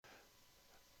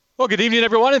Well, good evening,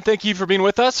 everyone, and thank you for being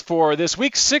with us for this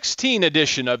week's 16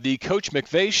 edition of the Coach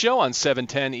McVay Show on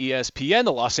 710 ESPN.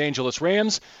 The Los Angeles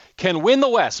Rams can win the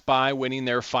West by winning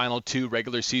their final two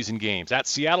regular season games at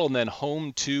Seattle and then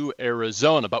home to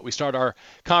Arizona. But we start our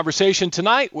conversation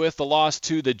tonight with the loss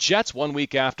to the Jets 1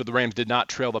 week after the Rams did not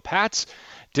trail the Pats,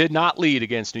 did not lead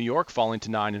against New York, falling to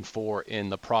 9-4 in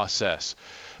the process.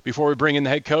 Before we bring in the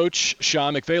head coach,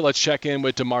 Sean McVay, let's check in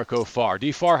with DeMarco Farr.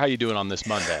 D. Farr, how you doing on this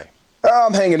Monday?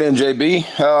 I'm hanging in,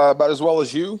 JB, about as well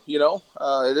as you.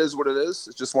 It is what it is.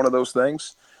 It's just one of those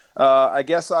things. I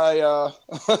guess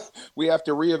we have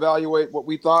to reevaluate what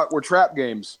we thought were trap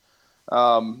games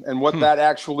and what that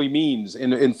actually means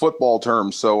in football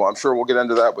terms. So I'm sure we'll get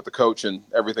into that with the coach and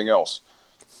everything else.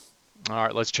 All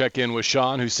right, let's check in with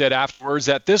Sean, who said afterwards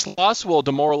that this loss will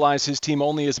demoralize his team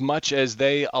only as much as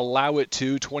they allow it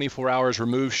to. 24 hours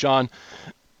removed, Sean.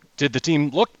 Did the team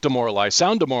look demoralized,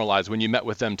 sound demoralized when you met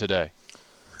with them today?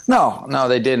 No,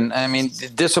 they didn't. I mean,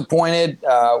 disappointed.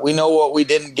 We know what we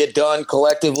didn't get done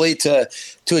collectively to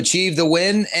achieve the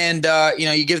win, and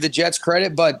you give the Jets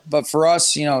credit, but for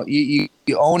us, you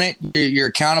own it, you're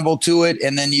accountable to it,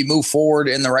 and then you move forward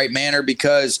in the right manner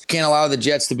because you can't allow the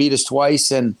Jets to beat us twice,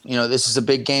 and this is a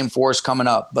big game for us coming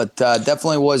up. But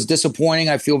definitely was disappointing.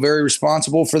 I feel very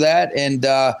responsible for that, and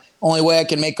only way I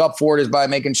can make up for it is by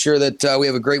making sure that we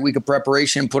have a great week of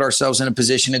preparation, put ourselves in a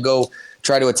position to go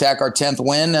try to attack our 10th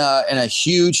win in a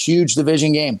huge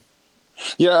division game.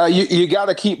 Yeah, you got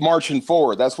to keep marching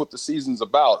forward. That's what the season's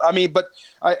about. I mean, but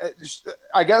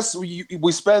I guess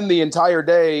we spend the entire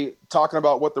day talking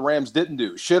about what the Rams didn't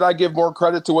do. Should I give more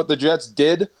credit to what the Jets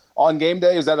did on game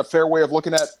day? Is that a fair way of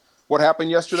looking at what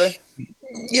happened yesterday?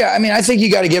 Yeah, I mean, I think you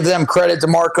got to give them credit,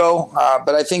 DeMarco,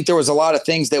 but I think there was a lot of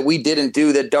things that we didn't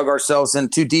do that dug ourselves in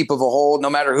too deep of a hole, no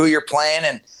matter who you're playing.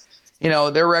 And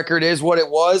their record is what it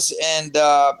was, and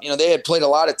they had played a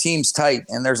lot of teams tight,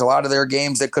 and there's a lot of their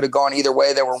games that could have gone either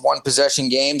way. They were one-possession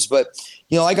games, but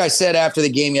like I said after the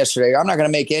game yesterday, I'm not going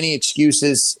to make any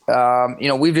excuses.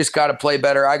 We've just got to play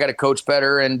better. I got to coach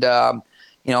better, and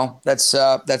that's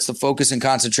the focus and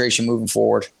concentration moving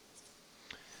forward.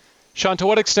 Sean, to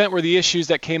what extent were the issues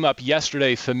that came up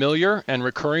yesterday familiar and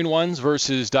recurring ones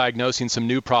versus diagnosing some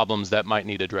new problems that might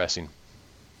need addressing?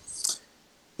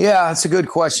 Yeah, that's a good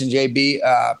question, JB.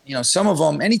 Some of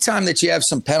them, anytime that you have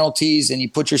some penalties and you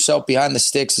put yourself behind the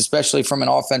sticks, especially from an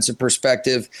offensive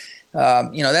perspective,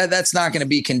 that's not going to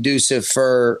be conducive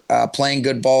for playing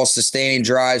good ball, sustaining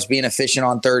drives, being efficient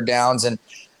on third downs. And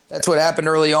that's what happened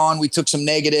early on. We took some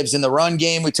negatives in the run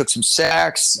game. We took some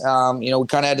sacks. We kind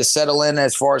of had to settle in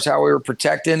as far as how we were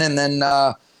protecting. And then,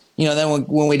 then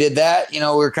when we did that, we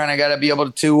were kind of got to be able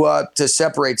to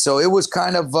separate. So it was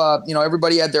kind of,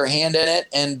 everybody had their hand in it.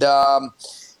 And,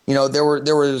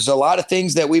 there was a lot of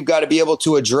things that we've got to be able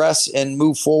to address and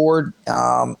move forward.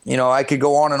 I could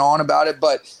go on and on about it,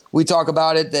 but we talk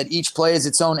about it that each play is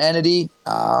its own entity.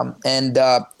 And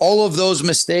all of those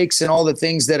mistakes and all the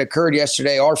things that occurred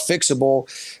yesterday are fixable,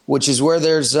 which is where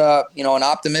there's, an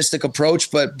optimistic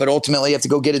approach, but ultimately you have to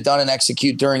go get it done and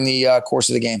execute during the course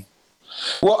of the game.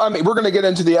 Well, I mean, we're going to get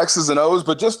into the X's and O's,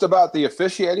 but just about the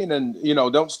officiating and,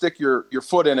 don't stick your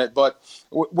foot in it. But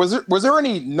was there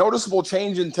any noticeable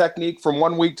change in technique from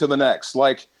 1 week to the next?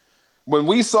 Like when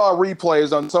we saw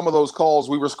replays on some of those calls,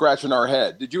 we were scratching our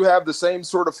head. Did you have the same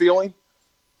sort of feeling?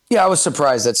 Yeah, I was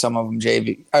surprised at some of them,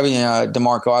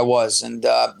 DeMarco, I was. And,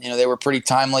 they were pretty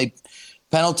timely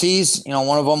penalties.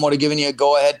 One of them would have given you a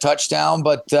go-ahead touchdown.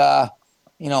 But,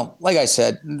 like I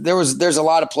said, there's a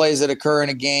lot of plays that occur in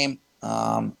a game.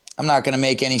 I'm not going to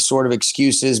make any sort of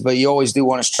excuses, but you always do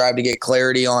want to strive to get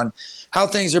clarity on how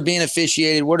things are being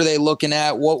officiated. What are they looking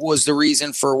at? What was the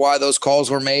reason for why those calls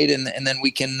were made? And then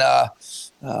we can,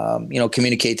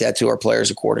 communicate that to our players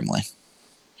accordingly.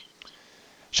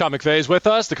 Sean McVay is with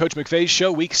us. The Coach McVay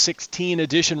Show, Week 16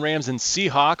 edition. Rams and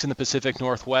Seahawks in the Pacific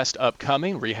Northwest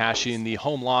upcoming, rehashing the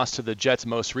home loss to the Jets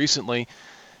most recently.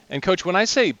 And, Coach, when I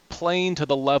say playing to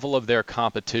the level of their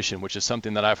competition, which is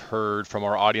something that I've heard from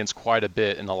our audience quite a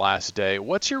bit in the last day,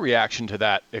 what's your reaction to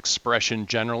that expression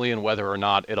generally and whether or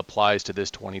not it applies to this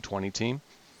 2020 team?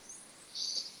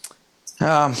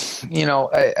 I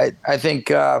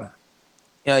think,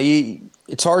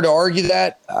 it's hard to argue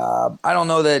that. I don't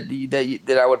know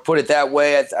that I would put it that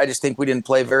way. I just think we didn't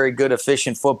play very good,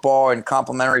 efficient football and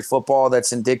complementary football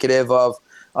that's indicative of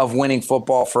winning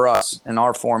football for us and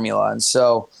our formula. And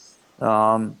so,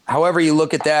 however you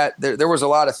look at that, there was a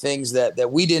lot of things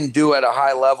that we didn't do at a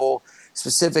high level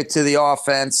specific to the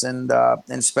offense and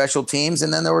special teams.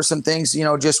 And then there were some things,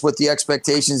 just with the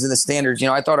expectations and the standards.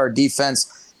 I thought our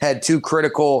defense had two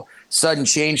critical sudden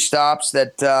change stops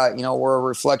that were a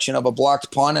reflection of a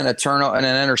blocked punt and a turnover and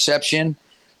an interception,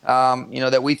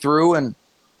 that we threw, and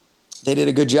they did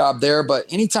a good job there. But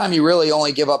anytime you really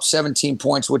only give up 17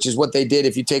 points, which is what they did,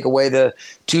 if you take away the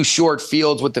 2 short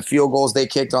fields with the field goals they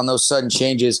kicked on those sudden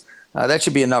changes, that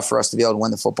should be enough for us to be able to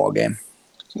win the football game.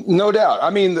 No doubt. I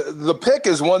mean, the pick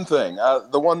is one thing.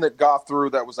 The one that Goff threw,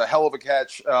 that was a hell of a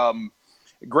catch.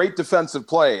 Great defensive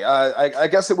play. I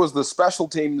guess it was the special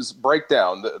teams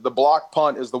breakdown. The block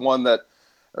punt is the one that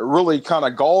really kind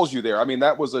of galls you there. I mean,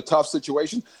 that was a tough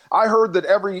situation. I heard that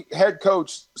every head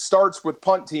coach starts with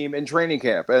punt team in training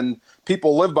camp, and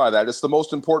people live by that. It's the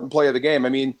most important play of the game. I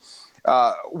mean,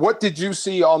 what did you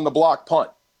see on the block punt?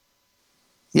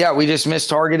 Yeah, we just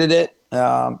mistargeted it.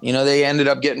 They ended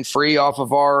up getting free off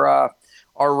of our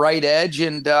right edge,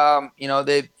 and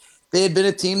they had been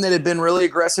a team that had been really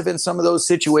aggressive in some of those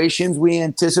situations. We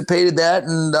anticipated that,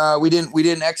 and we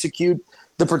didn't execute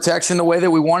the protection the way that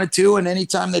we wanted to. And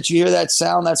anytime that you hear that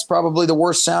sound, that's probably the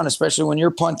worst sound, especially when your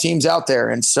punt team's out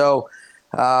there. And so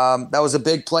that was a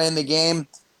big play in the game.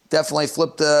 Definitely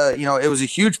flipped it was a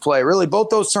huge play. Really, both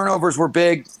those turnovers were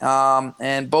big,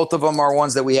 and both of them are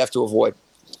ones that we have to avoid.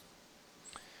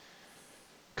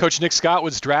 Coach Nick Scott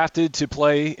was drafted to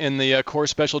play in the core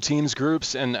special teams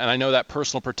groups, and I know that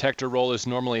personal protector role is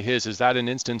normally his. Is that an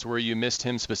instance where you missed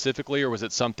him specifically, or was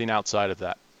it something outside of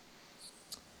that?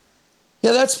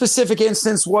 Yeah, that specific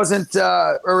instance wasn't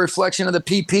a reflection of the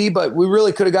PP, but we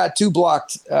really could have got 2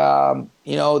 blocked. That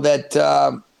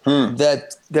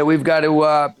we've got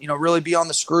to really be on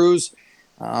the screws.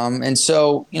 And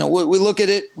so we look at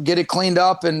it, get it cleaned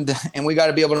up, and we got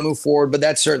to be able to move forward. But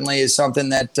that certainly is something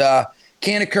that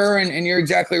can occur. And you're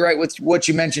exactly right with what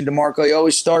you mentioned, DeMarco. You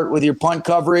always start with your punt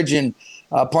coverage, and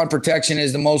punt protection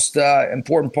is the most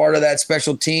important part of that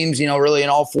special teams. Really in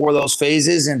all 4 of those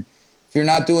phases. And if you're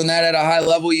not doing that at a high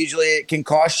level, usually it can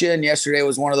cost you. And yesterday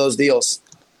was one of those deals.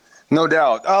 No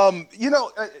doubt.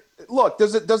 Look,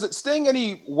 does it sting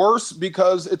any worse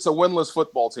because it's a winless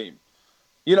football team?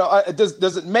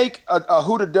 Does it make a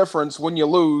hoot of difference when you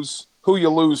lose who you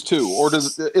lose to, or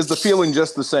is the feeling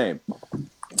just the same?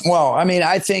 Well, I mean,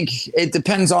 I think it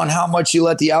depends on how much you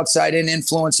let the outside in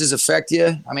influences affect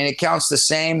you. I mean, it counts the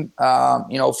same,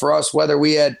 for us, whether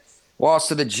we had lost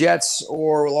to the Jets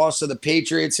or lost to the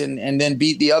Patriots and then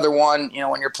beat the other one,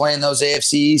 when you're playing those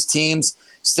AFC East teams,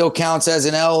 still counts as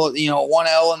an L, 1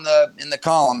 L in the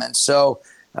column. And so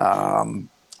I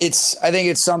think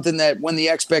it's something that when the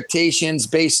expectations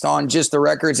based on just the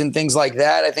records and things like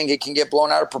that, I think it can get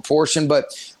blown out of proportion,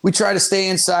 but we try to stay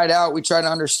inside out. We try to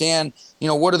understand,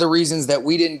 what are the reasons that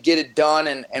we didn't get it done,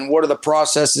 and what are the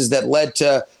processes that led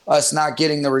to us not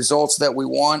getting the results that we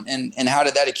want, and how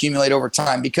did that accumulate over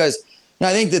time? Because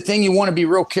I think the thing you want to be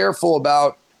real careful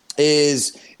about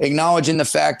is acknowledging the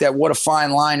fact that what a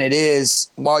fine line it is.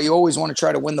 While you always want to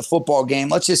try to win the football game,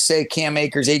 let's just say Cam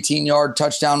Akers' 18-yard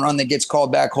touchdown run that gets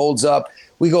called back holds up.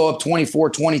 We go up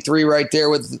 24-23 right there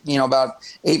with about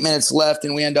 8 minutes left,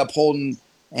 and we end up holding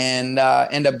and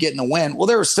end up getting the win. Well,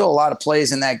 there were still a lot of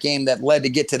plays in that game that led to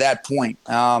get to that point.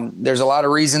 There's a lot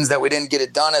of reasons that we didn't get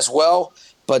it done as well.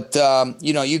 But,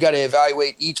 you got to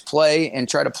evaluate each play and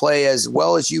try to play as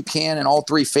well as you can in all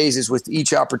 3 phases with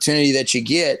each opportunity that you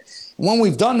get. When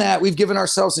we've done that, we've given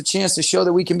ourselves a chance to show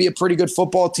that we can be a pretty good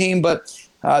football team. But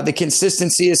the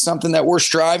consistency is something that we're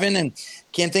striving, and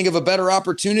can't think of a better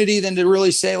opportunity than to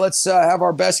really say, let's have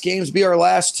our best games be our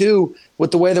last 2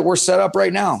 with the way that we're set up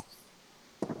right now.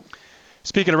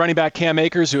 Speaking of running back Cam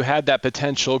Akers, who had that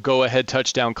potential go-ahead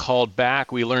touchdown called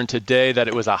back, we learned today that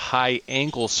it was a high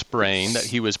ankle sprain that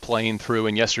he was playing through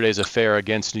in yesterday's affair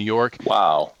against New York.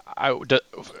 Wow. A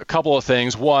couple of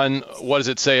things. One, what does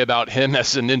it say about him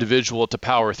as an individual to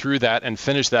power through that and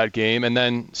finish that game? And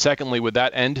then secondly, would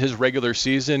that end his regular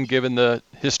season given the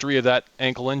history of that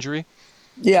ankle injury?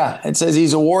 Yeah, it says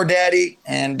he's a war daddy,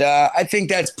 and I think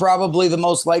that's probably the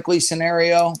most likely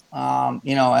scenario.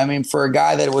 For a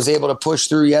guy that was able to push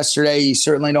through yesterday, you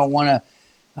certainly don't want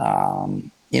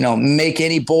to, make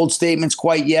any bold statements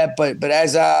quite yet. But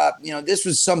as this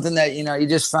was something that you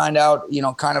just find out,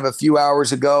 kind of a few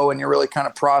hours ago, and you're really kind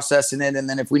of processing it. And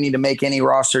then if we need to make any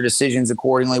roster decisions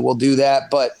accordingly, we'll do that.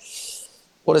 But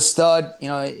what a stud!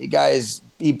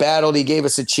 He battled, he gave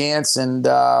us a chance, and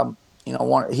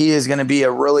he is going to be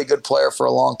a really good player for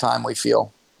a long time, we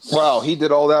feel. Wow, he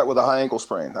did all that with a high ankle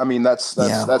sprain. I mean, that's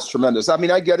tremendous. I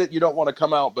mean, I get it. You don't want to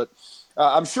come out, but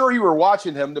I'm sure you were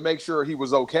watching him to make sure he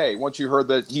was okay once you heard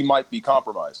that he might be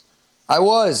compromised. I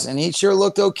was, and he sure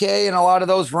looked okay in a lot of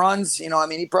those runs. He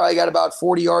probably got about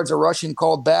 40 yards of rushing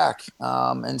called back.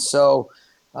 And so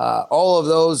all of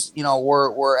those,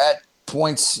 were at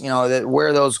points, that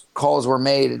where those calls were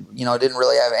made, didn't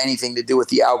really have anything to do with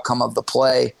the outcome of the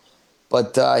play.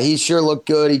 But he sure looked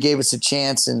good. He gave us a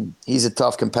chance, and he's a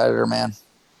tough competitor, man.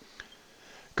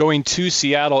 Going to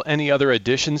Seattle, any other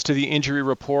additions to the injury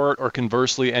report, or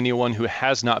conversely, anyone who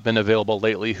has not been available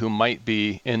lately who might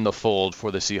be in the fold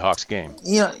for the Seahawks game?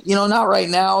 Not right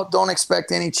now. Don't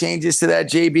expect any changes to that,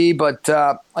 JB, but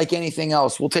like anything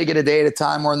else, we'll take it a day at a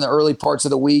time. We're in the early parts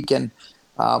of the week, and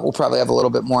we'll probably have a little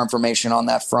bit more information on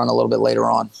that front a little bit later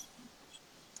on.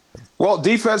 Well,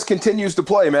 defense continues to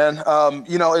play, man.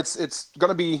 It's going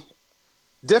to be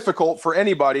difficult for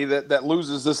anybody that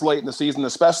loses this late in the season,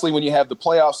 especially when you have the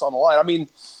playoffs on the line. I mean,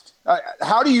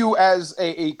 how do you as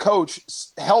a coach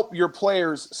help your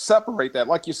players separate that?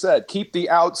 Like you said, keep the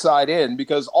outside in,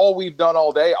 because all I've done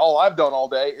all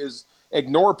day is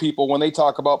ignore people when they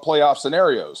talk about playoff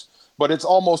scenarios. But it's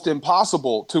almost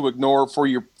impossible to ignore for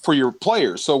your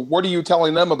players. So what are you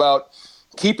telling them about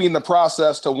keeping the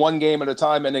process to one game at a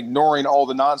time and ignoring all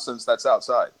the nonsense that's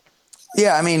outside?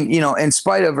 Yeah, I mean, in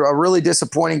spite of a really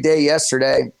disappointing day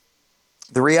yesterday,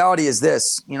 the reality is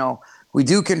this, we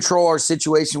do control our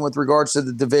situation with regards to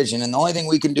the division. And the only thing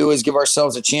we can do is give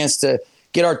ourselves a chance to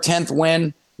get our 10th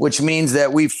win, which means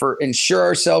that we ensure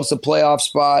ourselves a playoff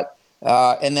spot.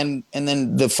 And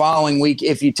then the following week,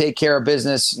 if you take care of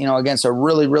business, against a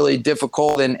really, really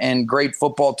difficult and great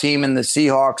football team in the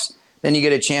Seahawks, then you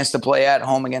get a chance to play at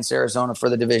home against Arizona for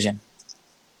the division.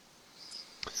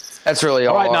 That's really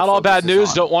all. All right, not all bad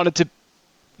news. On. Don't want it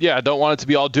to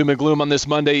be all doom and gloom on this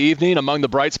Monday evening. Among the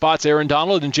bright spots, Aaron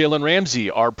Donald and Jalen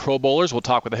Ramsey are Pro Bowlers. We'll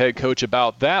talk with the head coach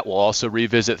about that. We'll also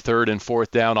revisit third and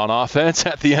fourth down on offense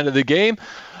at the end of the game,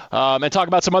 and talk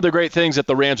about some other great things that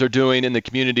the Rams are doing in the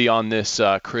community on this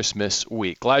Christmas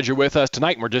week. Glad you're with us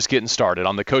tonight, and we're just getting started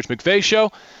on the Coach McVay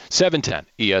Show, 710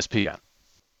 ESPN.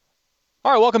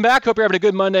 All right, welcome back. Hope you're having a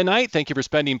good Monday night. Thank you for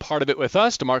spending part of it with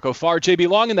us. DeMarco Farr, JB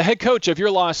Long, and the head coach of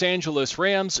your Los Angeles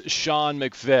Rams, Sean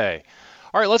McVay.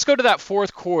 All right, let's go to that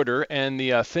fourth quarter and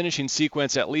the finishing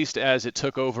sequence, at least as it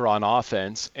took over on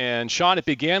offense. And, Sean, it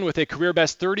began with a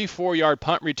career-best 34-yard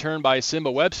punt return by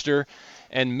Simba Webster.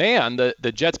 And, man,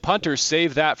 the Jets punter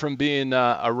saved that from being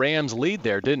a Rams lead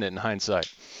there, didn't it, in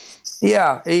hindsight?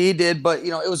 Yeah, he did. But,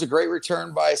 it was a great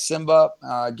return by Simba.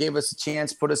 Gave us a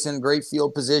chance, put us in great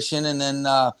field position. And then,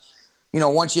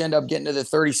 once you end up getting to the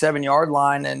 37-yard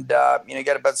line and, you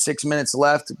got about 6 minutes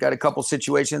left, got a couple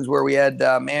situations where we had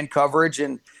man coverage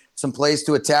and some plays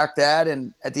to attack that.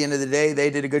 And at the end of the day, they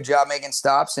did a good job making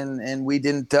stops, and we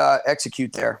didn't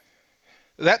execute there.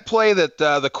 That play that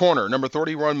the corner, number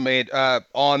 31, made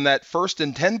on that 1st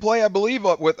and 10 play, I believe,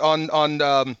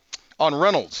 on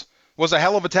Reynolds, was a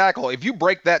hell of a tackle. If you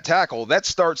break that tackle, that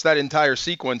starts that entire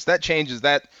sequence. That changes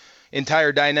that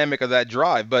entire dynamic of that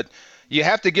drive. But you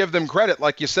have to give them credit,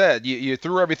 like you said. You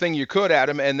threw everything you could at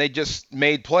them, and they just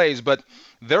made plays. But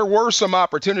there were some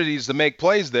opportunities to make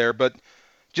plays there, but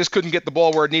just couldn't get the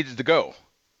ball where it needed to go.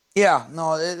 Yeah,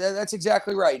 no, that's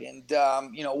exactly right. And,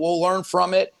 we'll learn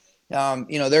from it.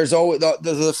 There's always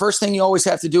the first thing you always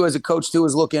have to do as a coach too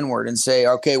is look inward and say,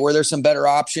 okay, were there some better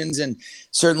options? And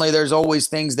certainly there's always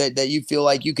things that you feel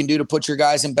like you can do to put your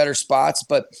guys in better spots.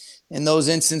 But in those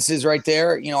instances right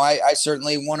there, I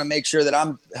certainly want to make sure that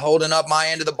I'm holding up my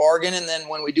end of the bargain. And then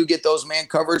when we do get those man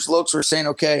coverage looks, we're saying,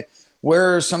 okay,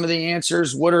 where are some of the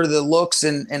answers? What are the looks,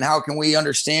 and how can we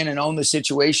understand and own the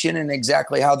situation and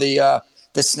exactly how the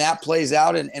snap plays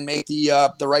out and make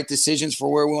the right decisions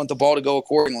for where we want the ball to go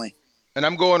accordingly. And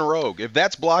I'm going rogue. If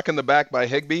that's blocking the back by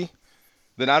Higbee,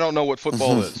 then I don't know what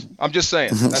football is. I'm just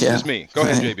saying. That's just me. Go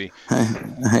ahead, JB.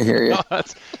 I hear you. No,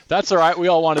 that's all right. We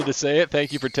all wanted to say it.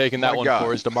 Thank you for taking that one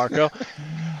for us, DeMarco.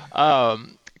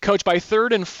 Coach, by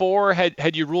 3rd and 4,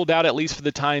 had you ruled out, at least for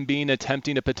the time being,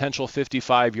 attempting a potential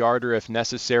 55-yarder if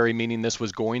necessary, meaning this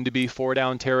was going to be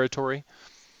 4-down territory?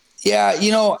 Yeah,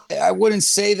 I wouldn't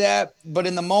say that, but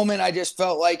in the moment, I just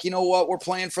felt like, we're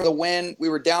playing for the win. We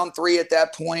were down 3 at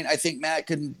that point. I think Matt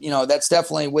could, that's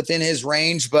definitely within his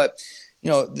range. But,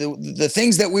 the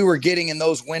things that we were getting in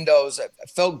those windows, I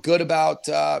felt good about,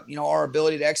 our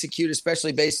ability to execute,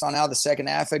 especially based on how the second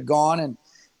half had gone. And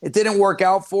it didn't work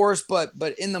out for us, but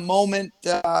in the moment,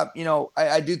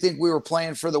 I do think we were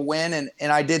playing for the win.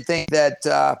 And I did think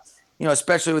that,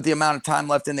 especially with the amount of time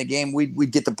left in the game,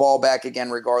 we'd get the ball back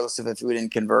again, regardless of if we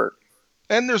didn't convert.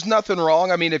 And there's nothing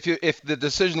wrong. I mean, if the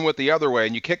decision went the other way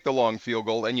and you kick the long field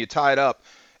goal and you tie it up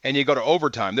and you go to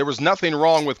overtime, there was nothing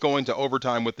wrong with going to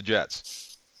overtime with the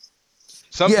Jets.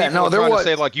 Some people are trying to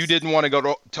say, like, you didn't want to go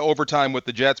to overtime with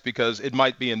the Jets because it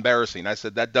might be embarrassing. I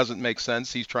said, that doesn't make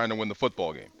sense. He's trying to win the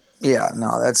football game. Yeah,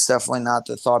 no, that's definitely not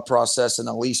the thought process in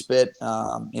the least bit.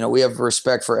 We have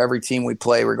respect for every team we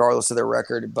play, regardless of their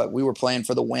record, but we were playing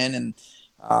for the win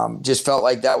and just felt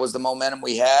like that was the momentum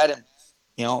we had. And,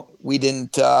 we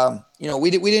didn't,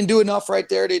 we didn't do enough right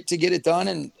there to get it done.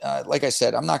 And like I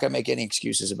said, I'm not going to make any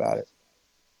excuses about it.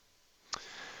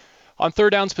 On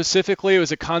third down specifically, it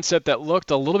was a concept that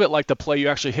looked a little bit like the play you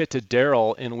actually hit to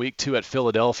Darrell in week 2 at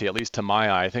Philadelphia, at least to my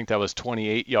eye. I think that was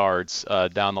 28 yards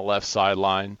down the left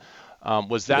sideline.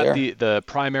 Was that the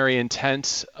primary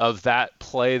intent of that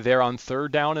play there on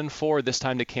third down and 4, this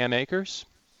time to Cam Akers?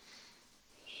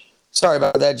 Sorry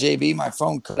about that, JB. My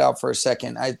phone cut out for a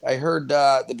second. I heard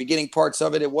the beginning parts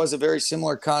of it. It was a very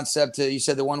similar concept to, you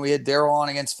said, the one we hit Darrell on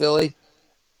against Philly?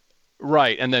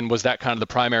 Right, and then was that kind of the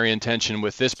primary intention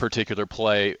with this particular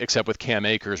play, except with Cam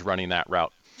Akers running that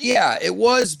route? Yeah, it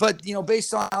was, but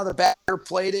based on how the batter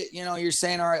played it, you're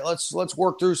saying, all right, let's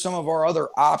work through some of our other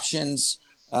options,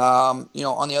 on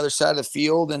the other side of the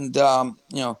field, and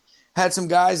had some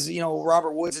guys,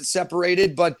 Robert Woods had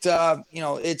separated, but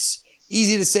it's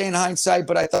easy to say in hindsight,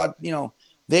 but I thought,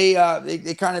 they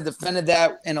kind of defended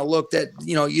that in a look that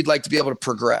you'd like to be able to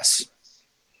progress.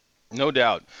 No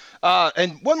doubt.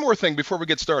 And one more thing before we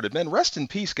get started, man, rest in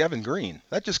peace, Kevin Green.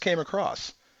 That just came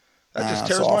across. That just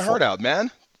tears my heart out, man.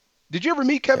 Did you ever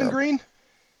meet Kevin Green?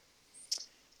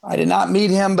 I did not meet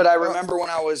him, but I remember when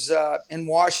I was in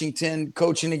Washington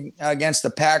coaching against the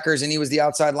Packers, and he was the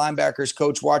outside linebackers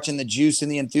coach, watching the juice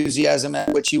and the enthusiasm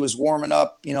at which he was warming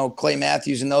up, Clay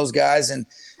Matthews and those guys. And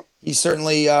he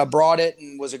certainly brought it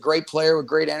and was a great player with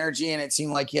great energy, and it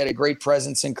seemed like he had a great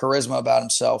presence and charisma about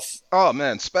himself. Oh,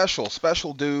 man,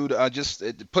 special dude.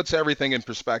 It puts everything in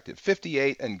perspective.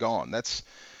 58 and gone. That's,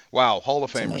 wow, Hall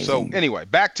of Famer. So anyway,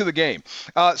 back to the game.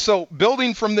 So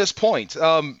building from this point,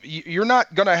 you're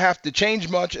not going to have to change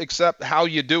much except how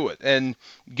you do it and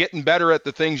getting better at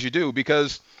the things you do,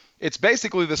 because it's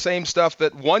basically the same stuff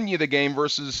that won you the game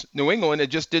versus New England. It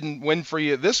just didn't win for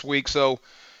you this week, so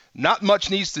not much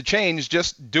needs to change,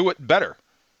 just do it better.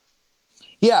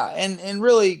 Yeah, and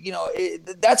really,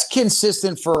 that's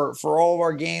consistent for all of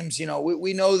our games.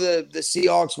 We know the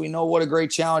Seahawks, we know what a great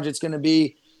challenge it's going to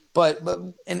be. But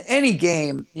in any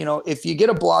game, if you get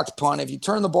a blocked punt, if you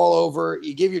turn the ball over,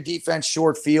 you give your defense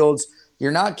short fields, you're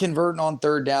not converting on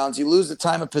third downs, you lose the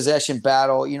time of possession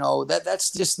battle, that's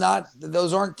just not –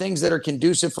 those aren't things that are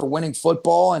conducive for winning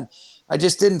football. And I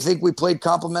just didn't think we played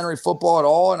complimentary football at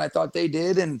all, and I thought they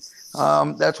did, and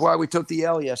that's why we took the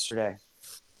L yesterday.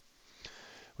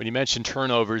 When you mentioned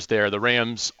turnovers there, the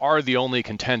Rams are the only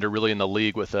contender really in the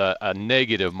league with a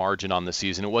negative margin on the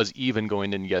season. It was even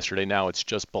going in yesterday. Now it's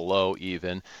just below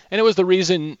even. And it was the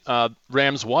reason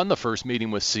Rams won the first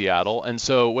meeting with Seattle. And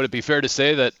so would it be fair to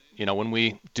say that, when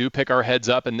we do pick our heads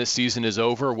up and this season is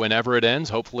over, whenever it ends,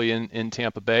 hopefully in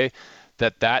Tampa Bay,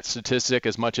 that statistic,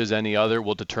 as much as any other,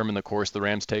 will determine the course the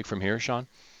Rams take from here, Sean?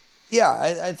 Yeah,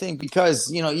 I think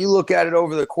because, you look at it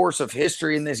over the course of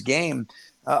history in this game,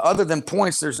 other than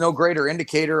points, there's no greater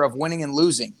indicator of winning and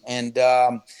losing. And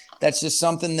that's just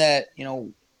something that,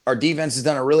 our defense has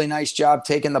done a really nice job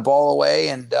taking the ball away.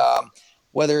 And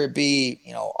whether it be,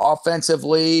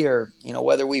 offensively or,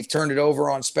 whether we've turned it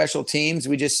over on special teams,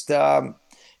 we just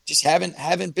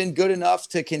haven't been good enough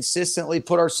to consistently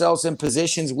put ourselves in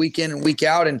positions week in and week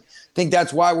out. And I think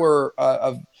that's why we're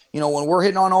when we're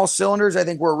hitting on all cylinders, I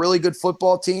think we're a really good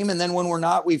football team. And then when we're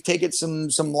not, we've taken some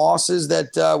losses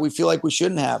that we feel like we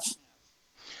shouldn't have.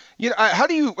 How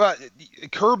do you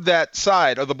curb that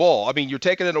side of the ball? I mean, you're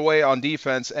taking it away on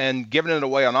defense and giving it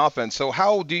away on offense. So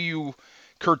how do you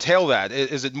curtail that?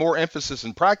 Is it more emphasis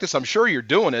in practice? I'm sure you're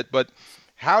doing it, but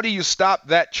how do you stop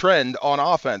that trend on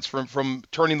offense from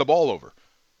turning the ball over?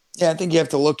 Yeah, I think you have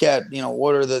to look at,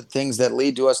 what are the things that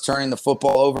lead to us turning the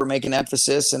football over, making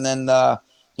emphasis, and then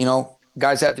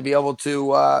guys have to be able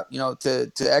to,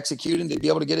 to execute and to be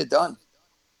able to get it done.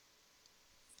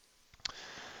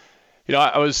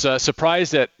 I was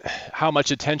surprised at how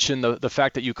much attention the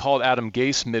fact that you called Adam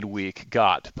Gase midweek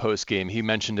got post-game. He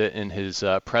mentioned it in his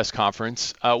press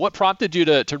conference. What prompted you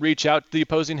to reach out to the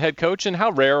opposing head coach, and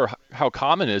how rare or how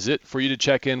common is it for you to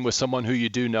check in with someone who you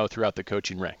do know throughout the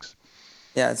coaching ranks?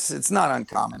 Yeah, it's not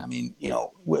uncommon. I mean,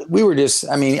 we were just –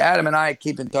 Adam and I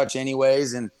keep in touch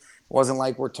anyways, and it wasn't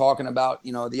like we're talking about,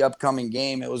 the upcoming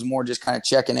game. It was more just kind of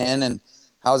checking in and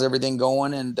how's everything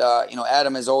going. And,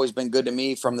 Adam has always been good to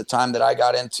me from the time that I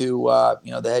got into,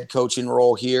 the head coaching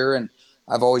role here. And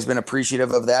I've always been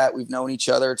appreciative of that. We've known each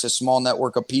other. It's a small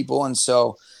network of people. And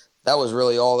so that was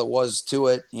really all it was to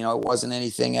it. It wasn't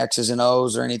anything X's and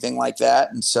O's or anything like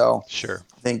that. And so sure.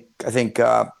 I think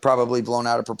probably blown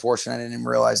out of proportion. I didn't even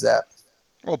realize that.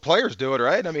 Well, players do it,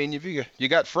 right? I mean, if you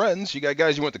got friends, you got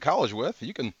guys you went to college with,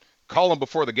 you can call them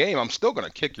before the game. I'm still going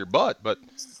to kick your butt, but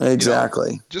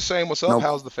Exactly. just saying what's up, Nope.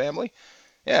 how's the family?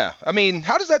 Yeah. I mean,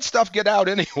 how does that stuff get out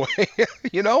anyway?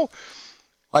 you know?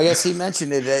 I guess he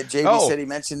mentioned it. JB Oh, said he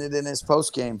mentioned it in his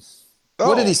post game.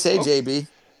 What did he oh, say, oh, JB?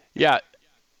 Yeah,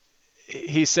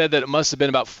 he said that it must have been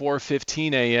about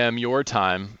 4:15 a.m. your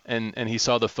time, and he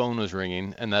saw the phone was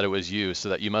ringing and that it was you, so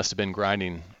that you must have been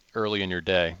grinding early in your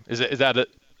day. Is that a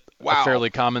wow. fairly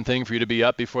common thing for you to be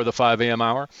up before the 5 a.m.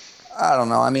 hour? I don't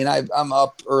know. I mean, I'm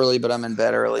up early, but I'm in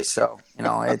bed early, so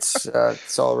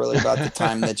it's all really about the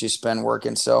time that you spend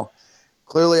working. So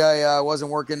clearly, I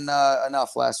wasn't working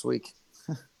enough last week.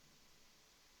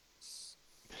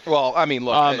 Well, I mean,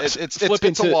 look,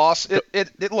 it's a loss.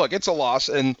 Look, it's a loss,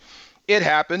 and it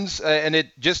happens, and it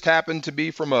just happened to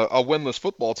be from a winless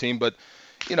football team. But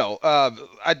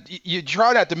you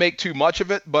try not to make too much of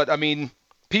it, but I mean,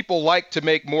 people like to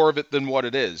make more of it than what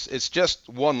it is. It's just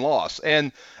one loss,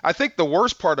 and I think the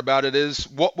worst part about it is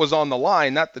what was on the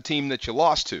line, not the team that you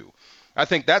lost to. I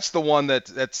think that's the one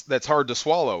that's hard to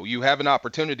swallow. You have an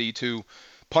opportunity to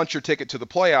punch your ticket to the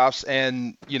playoffs,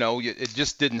 and it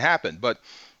just didn't happen. But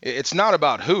it's not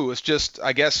about who. It's just,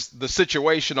 I guess, the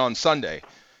situation on Sunday.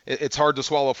 It's hard to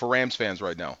swallow for Rams fans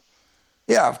right now.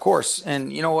 Yeah, of course.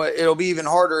 And you know what? It'll be even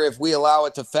harder if we allow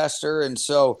it to fester. And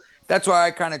so that's why I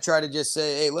kind of try to just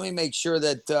say, hey, let me make sure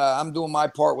that I'm doing my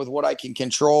part with what I can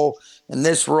control in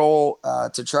this role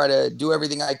to try to do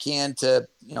everything I can to,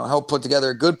 help put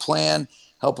together a good plan,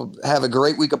 help have a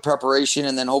great week of preparation,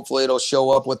 and then hopefully it'll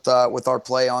show up with our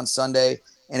play on Sunday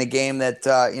in a game that,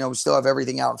 we still have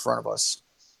everything out in front of us.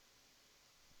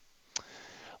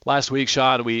 Last week,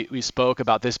 Shad, we spoke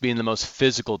about this being the most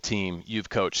physical team you've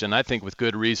coached, and I think with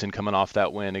good reason coming off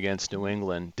that win against New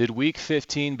England. Did Week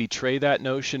 15 betray that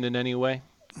notion in any way?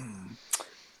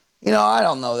 I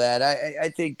don't know that. I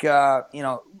think,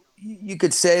 you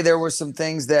could say there were some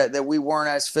things that we weren't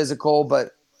as physical,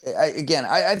 but I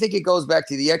think it goes back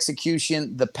to the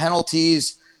execution, the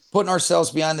penalties, putting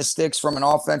ourselves behind the sticks from an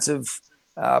offensive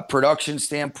production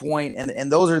standpoint,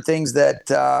 and those are things that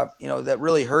that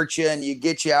really hurt you, and you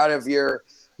get you out of your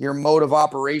mode of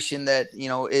operation that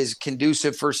is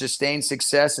conducive for sustained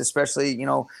success, especially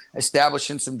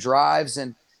establishing some drives,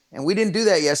 and we didn't do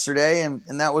that yesterday, and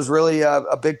that was really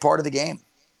a big part of the game.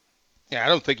 Yeah, I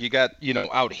don't think you got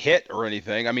out hit or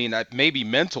anything. I mean, maybe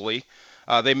mentally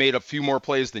they made a few more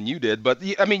plays than you did, but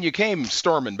I mean, you came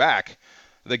storming back.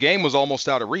 The game was almost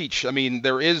out of reach. I mean,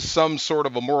 there is some sort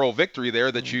of a moral victory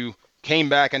there that you came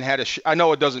back and had I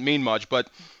know it doesn't mean much, but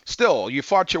still, you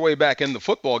fought your way back in the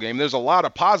football game. There's a lot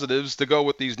of positives to go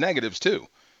with these negatives too.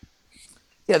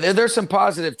 Yeah, there's some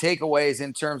positive takeaways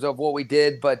in terms of what we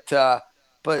did, but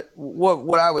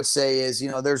what I would say is,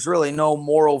 there's really no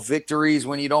moral victories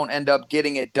when you don't end up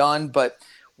getting it done. But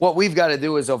what we've got to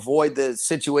do is avoid the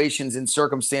situations and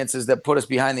circumstances that put us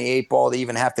behind the eight ball to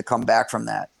even have to come back from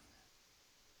that.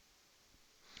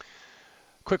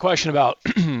 Quick question about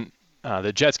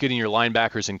the Jets getting your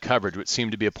linebackers in coverage, which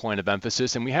seemed to be a point of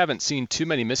emphasis, and we haven't seen too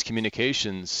many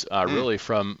miscommunications really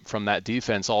from that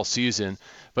defense all season.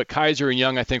 But Kaiser and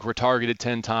Young, I think, were targeted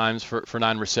 10 times for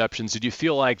 9 receptions. Did you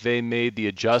feel like they made the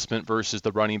adjustment versus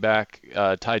the running back,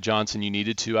 Ty Johnson, you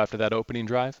needed to after that opening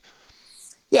drive?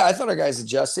 Yeah, I thought our guys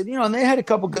adjusted, and they had a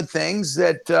couple good things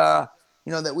that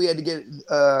that we had to get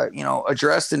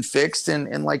addressed and fixed,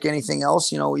 and like anything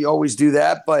else, we always do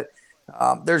that, but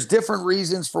there's different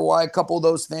reasons for why a couple of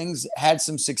those things had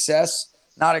some success,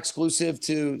 not exclusive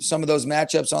to some of those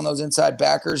matchups on those inside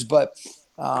backers. But,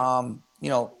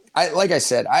 like I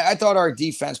said, I thought our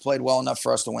defense played well enough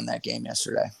for us to win that game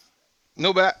yesterday.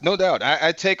 No doubt.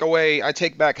 I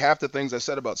take back half the things I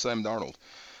said about Sam Darnold.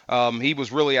 He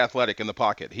was really athletic in the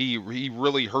pocket. He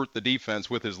really hurt the defense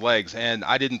with his legs, and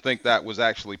I didn't think that was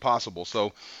actually possible.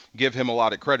 So give him a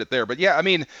lot of credit there. But yeah, I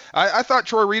mean, I thought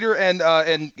Troy Reeder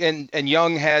and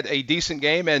Young had a decent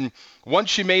game, and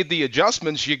once you made the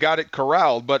adjustments, you got it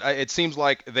corralled. But it seems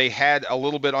like they had a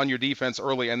little bit on your defense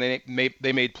early, and they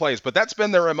made plays. But that's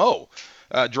been their MO.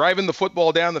 Driving the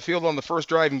football down the field on the first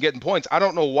drive and getting points. I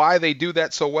don't know why they do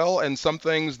that so well, and some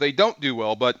things they don't do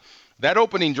well, but that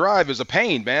opening drive is a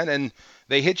pain, man, and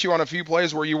they hit you on a few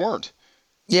plays where you weren't.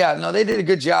 Yeah, no, they did a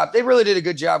good job. They really did a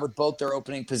good job with both their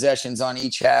opening possessions on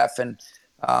each half, and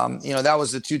that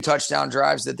was the 2 touchdown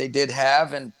drives that they did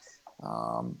have, and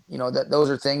those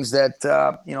are things that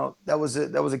that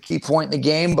was a key point in the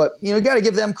game. But you got to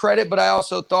give them credit. But I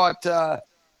also thought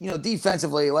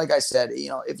defensively, like I said,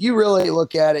 if you really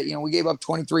look at it, we gave up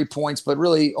 23 points, but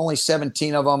really only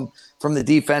 17 of them from the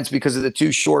defense because of the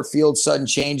 2 short field sudden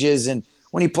changes. And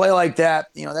when you play like that,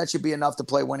 that should be enough to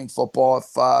play winning football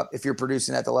if you're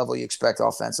producing at the level you expect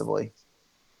offensively.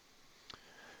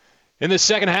 In the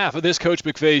second half of this Coach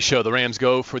McVay show, the Rams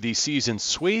go for the season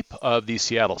sweep of the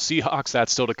Seattle Seahawks.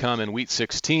 That's still to come in Week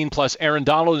 16. Plus, Aaron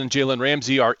Donald and Jalen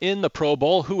Ramsey are in the Pro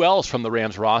Bowl. Who else from the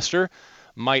Rams roster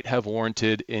might have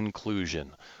warranted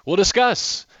inclusion? We'll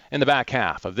discuss in the back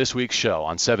half of this week's show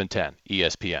on 710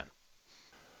 ESPN.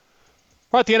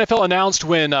 All right, the NFL announced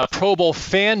when Pro Bowl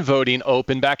fan voting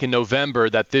opened back in November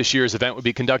that this year's event would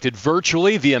be conducted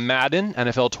virtually via Madden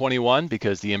NFL 21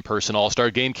 because the in-person All-Star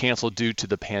game canceled due to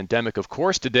the pandemic, of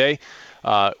course. Today,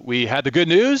 we had the good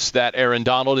news that Aaron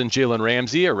Donald and Jalen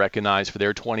Ramsey are recognized for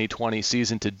their 2020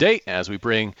 season to date. As we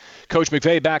bring Coach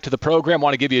McVay back to the program, I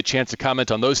want to give you a chance to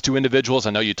comment on those two individuals. I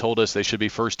know you told us they should be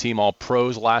first-team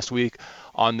All-Pros last week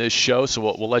on this show, so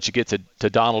we'll let you get to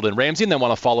Donald and Ramsey, and then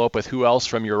want to follow up with who else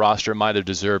from your roster might have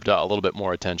deserved a little bit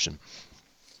more attention.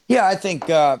 Yeah, I think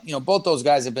both those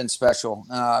guys have been special,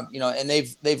 and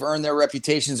they've earned their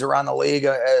reputations around the league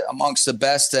amongst the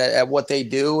best at what they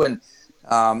do, and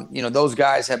those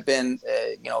guys have been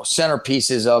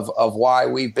centerpieces of why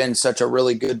we've been such a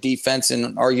really good defense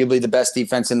and arguably the best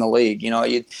defense in the league.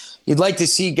 You'd like to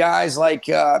see guys like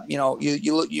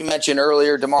you mentioned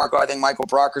earlier, DeMarco. I think Michael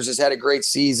Brockers has had a great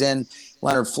season.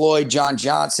 Leonard Floyd, John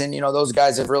Johnson, those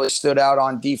guys have really stood out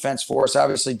on defense for us.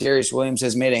 Obviously, Darius Williams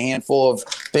has made a handful of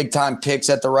big-time picks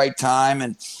at the right time.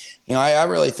 And, I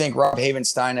really think Rob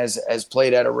Havenstein has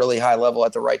played at a really high level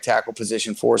at the right tackle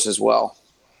position for us as well.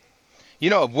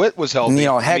 Witt was healthy.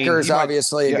 Hecker's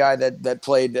obviously a guy that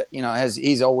played,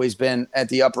 he's always been at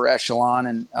the upper echelon,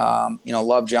 and,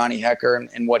 love Johnny Hecker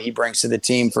and what he brings to the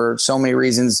team for so many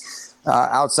reasons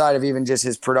outside of even just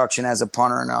his production as a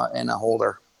punter and a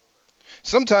holder.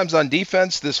 Sometimes on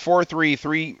defense, this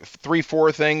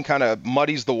 4-3-3-4 thing kind of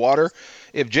muddies the water.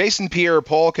 If Jason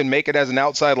Pierre-Paul can make it as an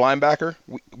outside linebacker,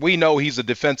 we know he's a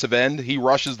defensive end. He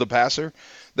rushes the passer.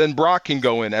 Then Brock can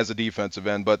go in as a defensive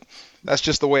end, but that's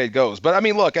just the way it goes. But,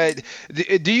 look,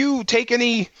 do you take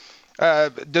any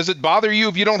does it bother you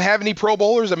if you don't have any Pro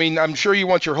Bowlers? I'm sure you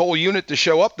want your whole unit to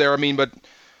show up there. But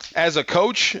as a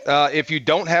coach, if you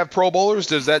don't have Pro Bowlers,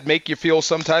 does that make you feel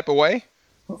some type of way?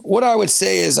 What I would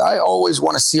say is I always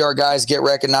want to see our guys get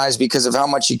recognized because of how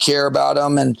much you care about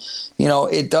them. And,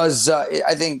 it does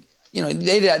I think,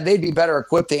 they'd be better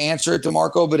equipped to answer it,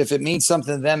 DeMarco, but if it means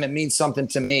something to them, it means something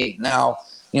to me. Now,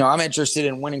 I'm interested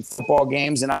in winning football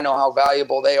games, and I know how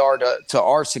valuable they are to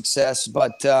our success.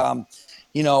 But,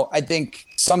 I think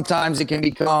sometimes it can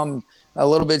become a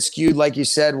little bit skewed, like you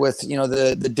said, with,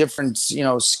 the different,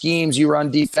 schemes you run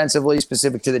defensively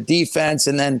specific to the defense.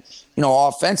 And then,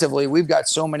 offensively, we've got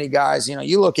so many guys,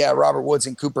 you look at Robert Woods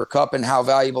and Cooper Kupp and how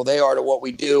valuable they are to what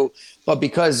we do. But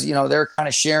because, they're kind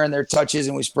of sharing their touches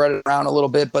and we spread it around a little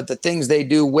bit, but the things they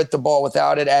do with the ball,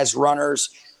 without it as runners,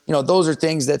 those are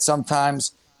things that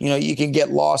sometimes, you can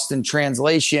get lost in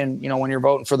translation, when you're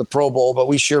voting for the Pro Bowl, but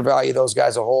we sure value those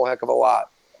guys a whole heck of a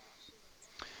lot.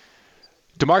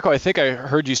 DeMarco, I think I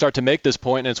heard you start to make this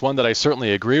point, and it's one that I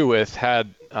certainly agree with.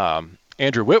 Had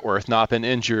Andrew Whitworth not been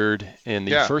injured in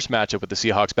the first matchup with the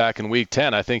Seahawks back in Week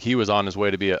 10, I think he was on his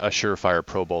way to be a surefire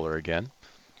Pro Bowler again.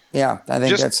 Yeah, I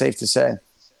think that's safe to say.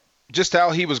 Just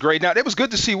how he was great. Now, it was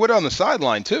good to see Witt on the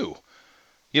sideline, too.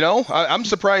 I'm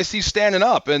surprised he's standing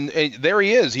up, and there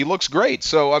he is. He looks great.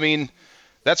 So,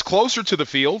 that's closer to the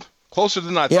field, closer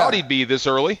than I thought he'd be this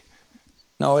early.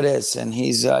 No, it is, and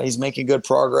he's making good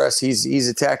progress. He's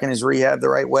attacking his rehab the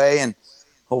right way, and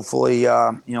hopefully,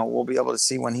 we'll be able to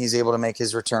see when he's able to make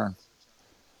his return.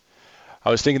 I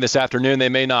was thinking this afternoon they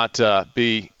may not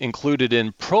be included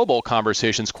in Pro Bowl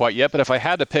conversations quite yet, but if I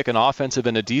had to pick an offensive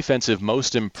and a defensive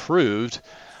most improved,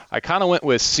 I kind of went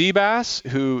with Seabass,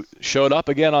 who showed up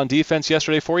again on defense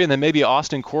yesterday for you, and then maybe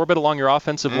Austin Corbett along your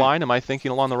offensive line. Am I thinking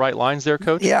along the right lines there,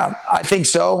 Coach? Yeah, I think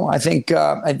so. I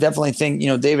definitely think,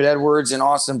 David Edwards and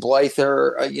Austin Blythe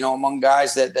are, among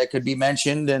guys that could be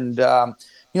mentioned. And,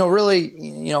 really,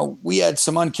 we had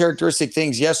some uncharacteristic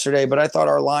things yesterday, but I thought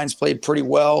our lines played pretty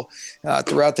well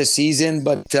throughout the season.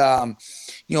 But,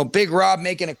 Big Rob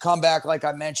making a comeback, like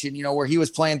I mentioned, where he was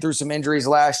playing through some injuries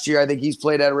last year. I think he's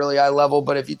played at a really high level.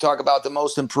 But if you talk about the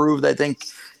most improved, I think,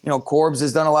 Corbs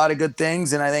has done a lot of good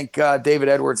things. And I think David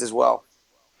Edwards as well.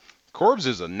 Corbs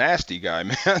is a nasty guy,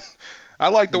 man. I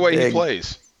like the way he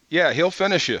plays. Yeah, he'll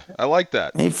finish you. I like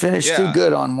that. He finished too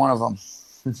good on one of them.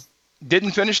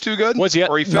 Didn't finish too good? Was he?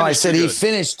 Or he finished no, I said he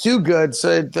finished too good,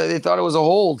 so they thought it was a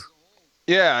hold.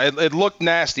 Yeah, it looked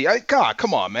nasty. God,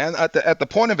 come on, man. At the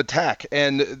point of attack,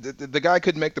 and the guy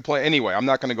couldn't make the play. Anyway, I'm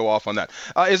not going to go off on that.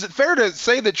 Is it fair to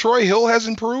say that Troy Hill has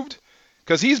improved?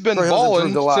 Because he's been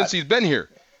balling since he's been here.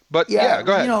 But yeah,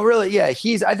 go ahead. Really, I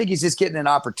think he's just getting an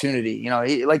opportunity.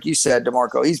 Like you said,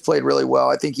 DeMarco, he's played really well.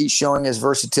 I think he's showing his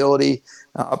versatility.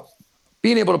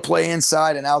 Being able to play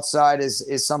inside and outside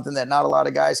is something that not a lot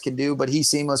of guys can do, but he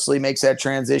seamlessly makes that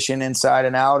transition inside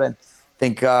and out. And I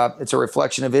think it's a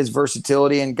reflection of his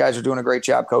versatility, and guys are doing a great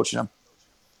job coaching him.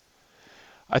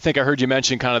 I think I heard you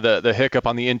mention kind of the hiccup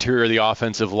on the interior of the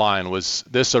offensive line. Was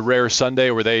this a rare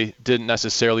Sunday where they didn't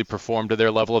necessarily perform to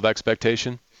their level of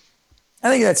expectation? I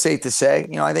think that's safe to say.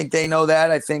 I think they know that.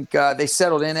 I think they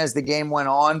settled in as the game went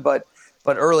on, but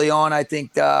early on, I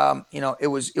think it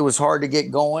was hard to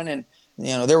get going, and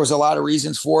there was a lot of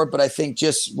reasons for it. But I think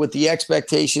just with the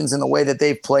expectations and the way that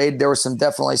they've played, there were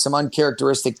definitely some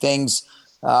uncharacteristic things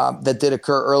that did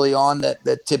occur early on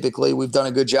that typically we've done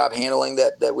a good job handling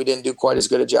that we didn't do quite as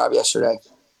good a job yesterday.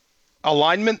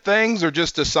 Alignment things or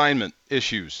just assignment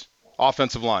issues,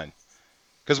 offensive line?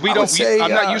 Because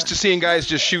I'm not used to seeing guys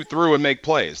just shoot through and make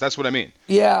plays. That's what I mean.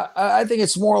 Yeah, I think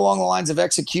it's more along the lines of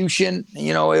execution.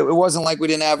 It wasn't like we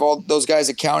didn't have all those guys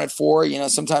accounted for.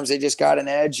 Sometimes they just got an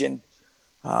edge, and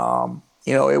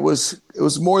it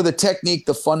was more the technique,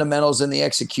 the fundamentals, and the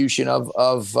execution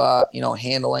of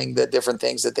handling the different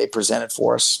things that they presented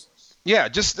for us. Yeah,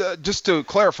 just to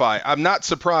clarify, I'm not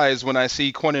surprised when I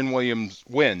see Quinnen Williams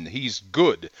win. He's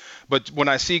good. But when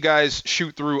I see guys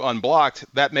shoot through unblocked,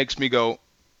 that makes me go,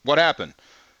 what happened?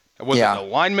 Was it an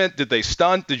alignment? Did they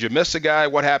stunt? Did you miss a guy?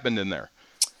 What happened in there?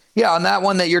 Yeah, on that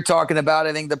one that you're talking about,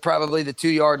 I think probably the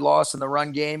 2-yard loss in the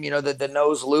run game, the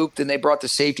nose looped and they brought the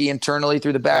safety internally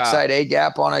through the backside A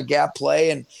gap on a gap play,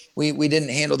 and we didn't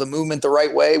handle the movement the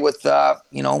right way with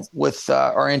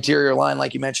our interior line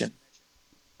like you mentioned.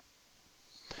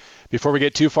 Before we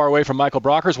get too far away from Michael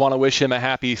Brockers, want to wish him a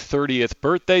happy 30th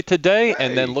birthday today. Hey.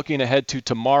 And then looking ahead to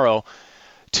tomorrow,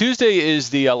 Tuesday is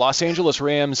the Los Angeles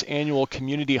Rams annual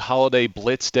Community Holiday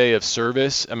Blitz Day of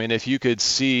Service. I mean, if you could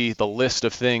see the list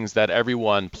of things that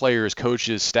everyone, players,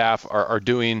 coaches, staff are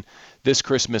doing this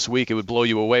Christmas week, it would blow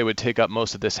you away. It would take up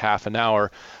most of this half an hour.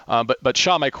 But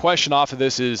Sean, my question off of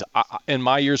this is, in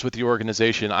my years with the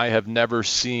organization, I have never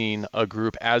seen a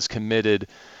group as committed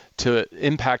to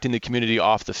impacting the community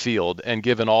off the field. And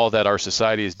given all that our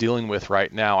society is dealing with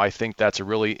right now, I think that's a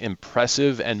really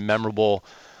impressive and memorable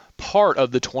part of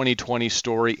the 2020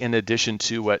 story, in addition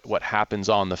to what happens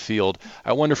on the field.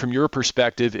 I wonder from your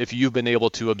perspective if you've been able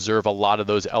to observe a lot of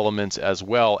those elements as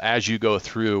well as you go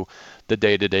through the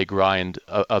day-to-day grind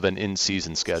of an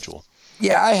in-season schedule.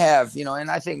 Yeah, I have, and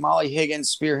I think Molly Higgins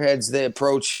spearheads the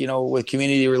approach, with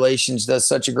community relations, does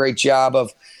such a great job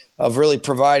of really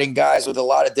providing guys with a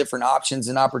lot of different options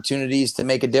and opportunities to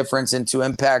make a difference and to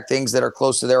impact things that are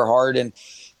close to their heart. And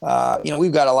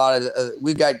we've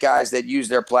got guys that use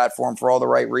their platform for all the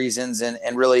right reasons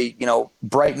and really,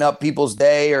 brighten up people's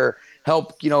day or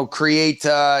help, create,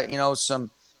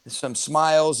 some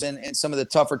smiles and some of the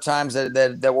tougher times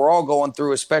that we're all going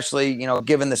through, especially,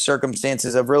 given the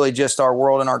circumstances of really just our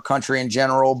world and our country in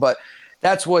general. But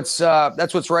that's what's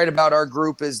right about our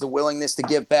group is the willingness to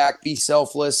give back, be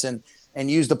selfless, and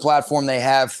use the platform they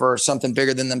have for something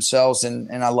bigger than themselves.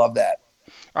 And I love that.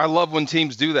 I love when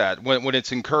teams do that. When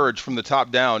it's encouraged from the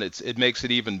top down, it makes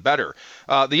it even better.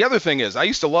 The other thing is, I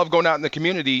used to love going out in the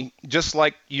community just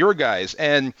like your guys,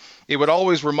 and it would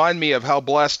always remind me of how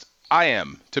blessed I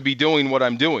am to be doing what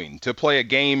I'm doing, to play a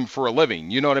game for a living.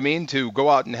 You know what I mean? To go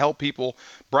out and help people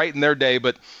brighten their day.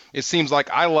 But it seems like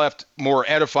I left more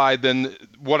edified than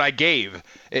what I gave.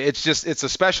 It's a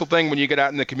special thing when you get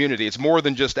out in the community. It's more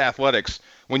than just athletics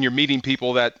when you're meeting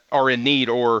people that are in need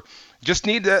or just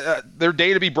need their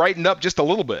day to be brightened up just a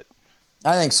little bit.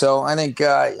 I think so. I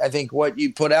think what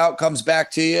you put out comes back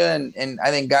to you, and I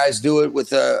think guys do it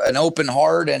with an open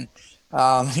heart. And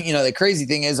the crazy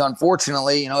thing is,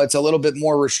 unfortunately, it's a little bit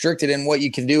more restricted in what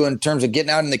you can do in terms of getting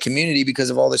out in the community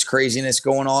because of all this craziness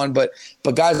going on. But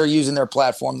guys are using their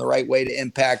platform the right way to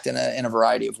impact in a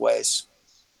variety of ways.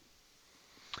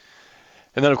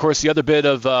 And then, of course, the other bit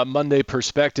of Monday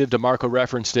perspective, DeMarco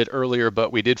referenced it earlier,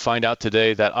 but we did find out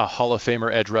today that a Hall of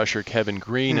Famer edge rusher, Kevin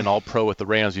Green, an All-Pro with the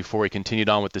Rams before he continued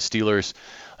on with the Steelers,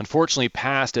 unfortunately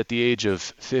passed at the age of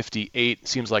 58.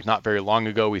 Seems like not very long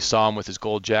ago. We saw him with his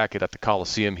gold jacket at the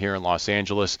Coliseum here in Los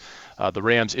Angeles. The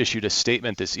Rams issued a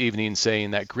statement this evening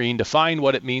saying that Green defined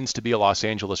what it means to be a Los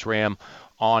Angeles Ram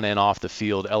on and off the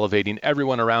field, elevating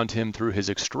everyone around him through his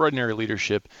extraordinary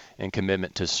leadership and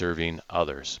commitment to serving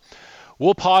others.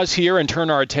 We'll pause here and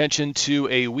turn our attention to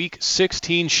a Week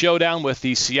 16 showdown with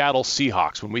the Seattle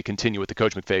Seahawks when we continue with the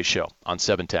Coach McVay Show on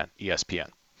 710 ESPN.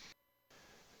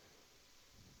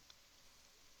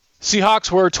 Seahawks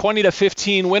were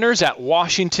 20-15 winners at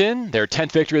Washington, their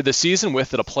 10th victory of the season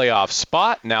with it a playoff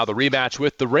spot. Now the rematch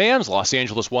with the Rams. Los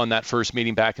Angeles won that first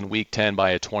meeting back in Week 10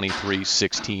 by a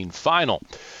 23-16 final.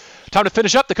 Time to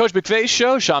finish up the Coach McVay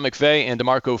show. Sean McVay and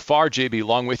DeMarco Farr, JB,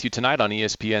 along with you tonight on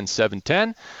ESPN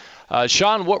 710.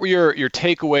 Sean, what were your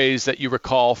takeaways that you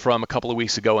recall from a couple of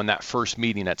weeks ago in that first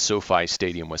meeting at SoFi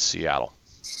Stadium with Seattle?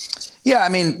 Yeah, I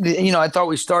mean, I thought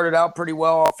we started out pretty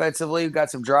well offensively. We got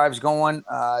some drives going.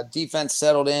 Defense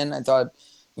settled in. I thought,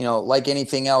 like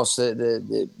anything else,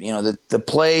 the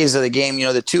plays of the game,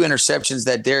 the two interceptions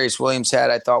that Darius Williams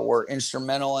had, I thought were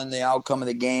instrumental in the outcome of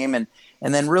the game. And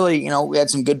then really, we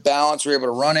had some good balance. We were able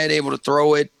to run it, able to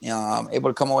throw it, able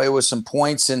to come away with some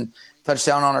points and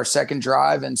touchdown on our second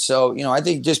drive. And so, I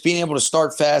think just being able to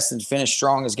start fast and finish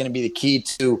strong is going to be the key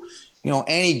to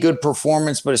any good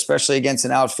performance, but especially against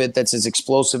an outfit that's as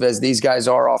explosive as these guys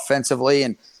are offensively.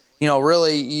 And,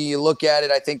 really you look at it,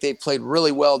 I think they played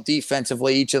really well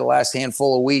defensively each of the last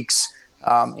handful of weeks.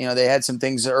 They had some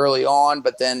things early on,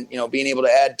 but then, being able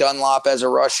to add Dunlop as a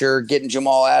rusher, getting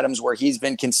Jamal Adams where he's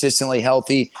been consistently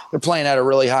healthy. They're playing at a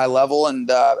really high level, and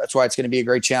that's why it's going to be a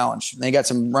great challenge. They got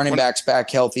some running backs back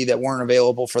healthy that weren't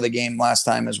available for the game last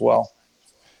time as well.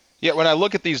 Yeah, when I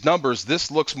look at these numbers,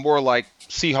 this looks more like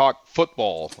Seahawk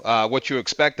football, what you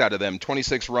expect out of them.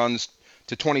 26 runs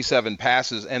to 27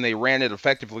 passes, and they ran it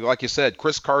effectively. Like you said,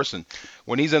 Chris Carson,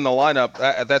 when he's in the lineup,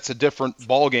 that's a different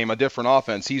ball game, a different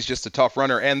offense. He's just a tough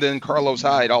runner. And then Carlos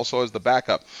Hyde also as the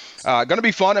backup. Going to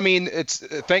be fun. I mean, it's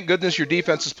thank goodness your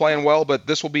defense is playing well, but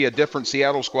this will be a different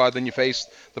Seattle squad than you faced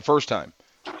the first time.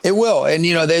 It will. And,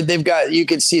 they've got – you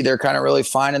can see they're kind of really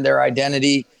finding their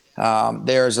identity.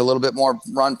 There's a little bit more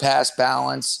run-pass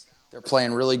balance. They're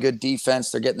playing really good defense.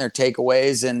 They're getting their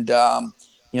takeaways, and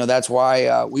that's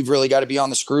why we've really got to be on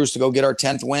the screws to go get our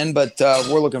 10th win. But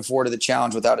we're looking forward to the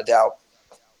challenge without a doubt.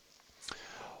 I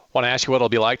want to ask you what it'll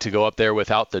be like to go up there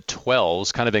without the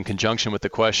 12s, kind of in conjunction with the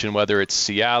question whether it's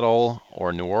Seattle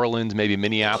or New Orleans, maybe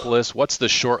Minneapolis. What's the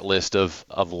short list of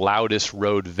loudest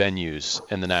road venues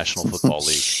in the National Football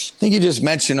League? I think you just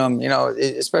mentioned them,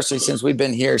 especially since we've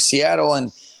been here. Seattle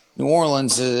and New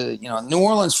Orleans, New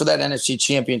Orleans for that NFC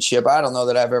Championship. I don't know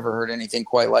that I've ever heard anything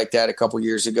quite like that a couple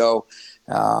years ago.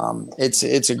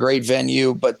 It's a great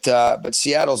venue, but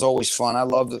Seattle's always fun. I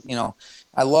love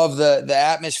the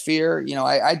atmosphere.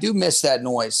 I do miss that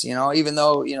noise. Even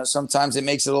though sometimes it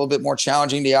makes it a little bit more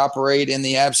challenging to operate in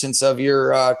the absence of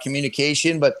your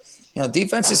communication. But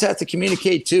defenses have to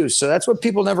communicate too. So that's what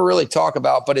people never really talk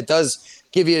about. But it does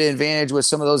give you an advantage with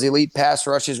some of those elite pass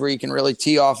rushes where you can really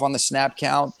tee off on the snap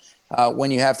count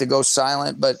when you have to go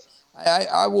silent. But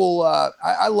I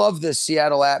love the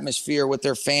Seattle atmosphere with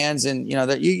their fans, and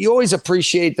that you always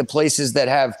appreciate the places that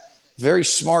have very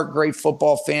smart, great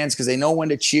football fans because they know when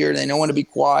to cheer, they know when to be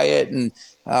quiet, and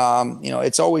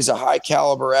it's always a high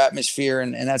caliber atmosphere,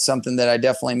 and that's something that I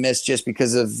definitely miss just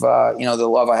because of the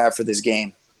love I have for this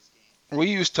game. We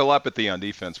use telepathy on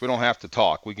defense. We don't have to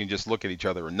talk. We can just look at each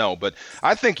other and know. But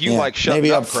I think you like shutting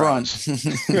maybe up up crowds.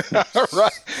 front.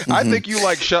 Right. I think you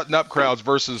like shutting up crowds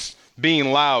versus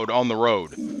being loud on the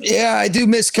road. Yeah, I do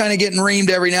miss kind of getting reamed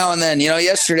every now and then.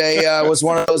 Yesterday was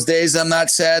one of those days. I'm not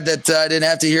sad that I didn't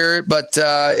have to hear it, but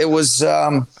it was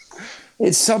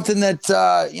it's something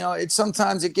that,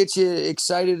 sometimes it gets you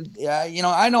excited.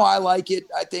 I know I like it.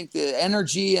 I think the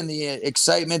energy and the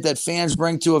excitement that fans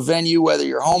bring to a venue, whether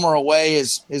you're home or away,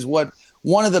 is what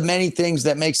one of the many things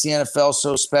that makes the NFL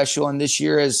so special. And this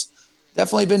year has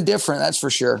definitely been different. That's for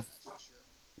sure.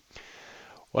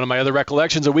 One of my other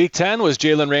recollections of Week 10 was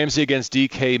Jalen Ramsey against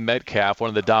DK Metcalf, one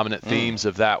of the dominant themes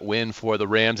of that win for the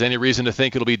Rams. Any reason to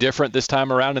think it'll be different this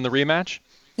time around in the rematch?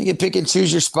 You can pick and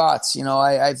choose your spots.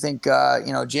 I think,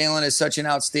 Jalen is such an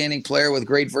outstanding player with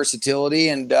great versatility,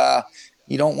 and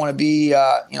you don't want to be,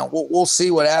 we'll see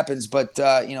what happens, but,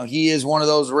 he is one of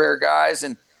those rare guys,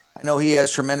 and I know he has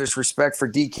tremendous respect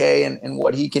for DK and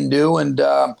what he can do. And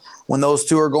when those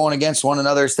two are going against one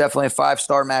another, it's definitely a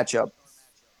 5-star matchup.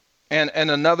 And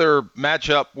another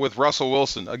matchup with Russell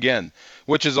Wilson again,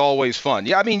 which is always fun.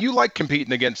 Yeah, I mean, you like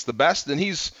competing against the best, and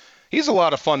he's a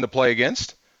lot of fun to play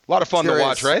against. A lot of fun to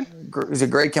watch, right? He's a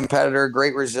great competitor,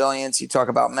 great resilience. You talk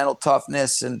about mental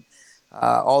toughness and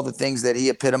all the things that he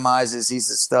epitomizes. He's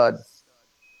a stud.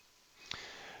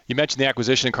 You mentioned the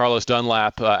acquisition of Carlos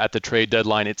Dunlap at the trade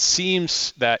deadline. It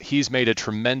seems that he's made a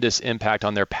tremendous impact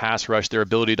on their pass rush, their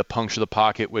ability to puncture the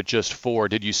pocket with just 4.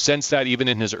 Did you sense that even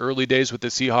in his early days with the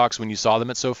Seahawks when you saw them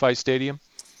at SoFi Stadium?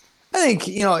 I think,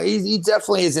 he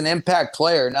definitely is an impact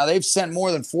player. Now, they've sent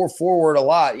more than 4 forward a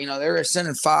lot. They're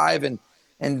sending 5, and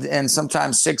and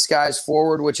sometimes 6 guys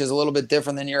forward, which is a little bit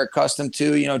different than you're accustomed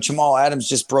to. You know, Jamal Adams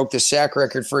just broke the sack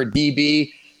record for a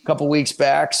DB a couple weeks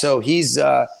back, so he's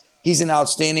an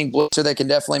outstanding blitzer that can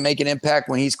definitely make an impact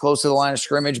when he's close to the line of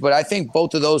scrimmage. But I think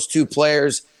both of those two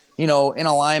players, you know, in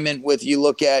alignment with, you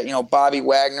look at, you know, Bobby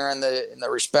Wagner and the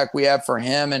respect we have for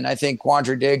him, and I think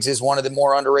Quandre Diggs is one of the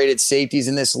more underrated safeties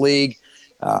in this league.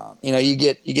 You know, you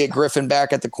get Griffin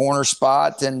back at the corner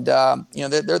spot, and you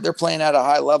know, they're playing at a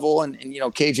high level, and you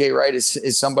know, KJ Wright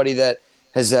is somebody that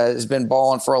has been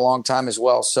balling for a long time as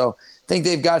well. So I think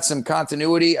they've got some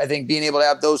continuity. I think being able to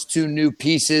have those two new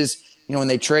pieces, you know, when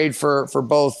they trade for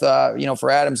both, you know, for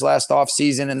Adams last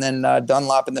offseason and then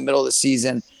Dunlop in the middle of the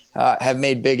season, have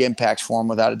made big impacts for him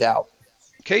without a doubt.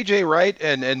 KJ Wright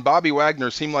and Bobby Wagner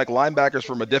seem like linebackers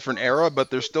from a different era, but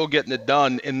they're still getting it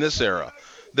done in this era.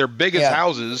 They're big as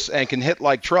houses and can hit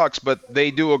like trucks, but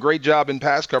they do a great job in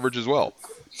pass coverage as well.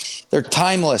 They're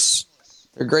timeless.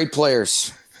 They're great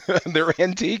players. They're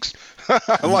antiques.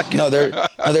 I like no, they're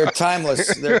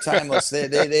timeless. They're timeless. They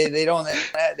don't.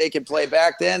 They can play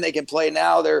back then. They can play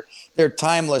now. They're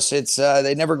timeless. It's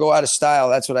they never go out of style.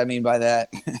 That's what I mean by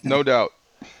that. No doubt.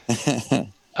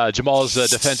 Jamal's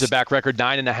defensive back record,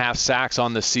 9.5 sacks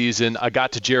on the season. I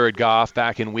got to Jared Goff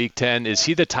back in Week 10. Is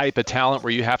he the type of talent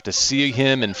where you have to see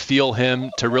him and feel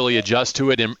him to really adjust to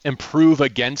it and improve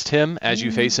against him as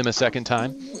you face him a second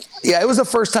time? Yeah, it was the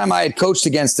first time I had coached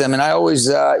against him, and I always,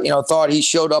 you know, thought he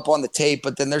showed up on the tape.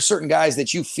 But then there's certain guys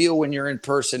that you feel when you're in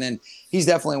person, and he's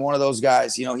definitely one of those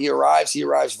guys. You know, he arrives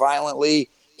violently.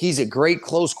 He's a great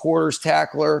close quarters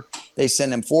tackler. They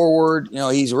send him forward. You know,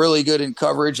 he's really good in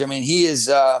coverage. I mean, he is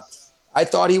I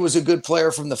thought he was a good player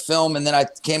from the film, and then I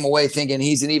came away thinking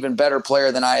he's an even better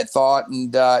player than I had thought.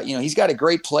 And, you know, he's got a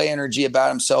great play energy about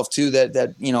himself, too,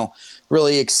 that you know,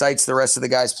 really excites the rest of the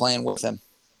guys playing with him.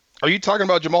 Are you talking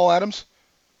about Jamal Adams?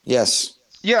 Yes.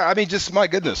 Yeah, I mean, just my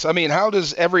goodness. I mean, how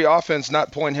does every offense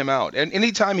not point him out? And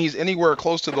anytime he's anywhere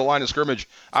close to the line of scrimmage,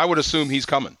 I would assume he's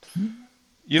coming.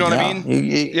 You know what I mean?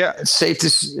 Yeah, it's safe to.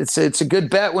 It's a good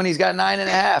bet when he's got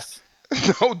 9.5.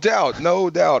 No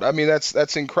doubt. I mean,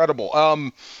 that's incredible.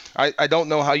 I don't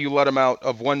know how you let him out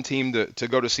of one team to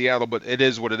go to Seattle, but it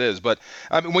is what it is. But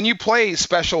I mean, when you play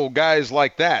special guys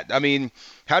like that, I mean,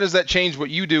 how does that change what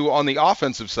you do on the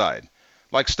offensive side?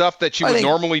 Like stuff that you would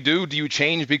normally do you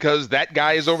change because that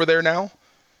guy is over there now?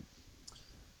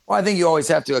 Well, I think you always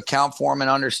have to account for them and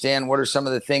understand what are some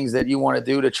of the things that you want to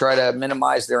do to try to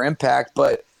minimize their impact.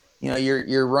 But, you know,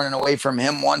 you're running away from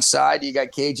him one side. You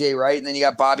got KJ Wright, and then you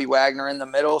got Bobby Wagner in the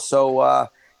middle. So,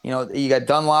 you know, you got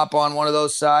Dunlop on one of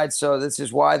those sides. So this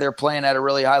is why they're playing at a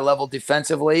really high level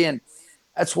defensively. And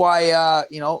that's why,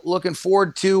 you know, looking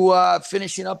forward to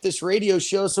finishing up this radio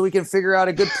show so we can figure out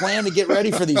a good plan to get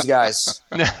ready for these guys.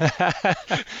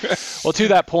 Well, to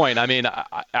that point, I mean,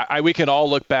 we can all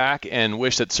look back and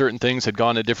wish that certain things had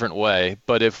gone a different way.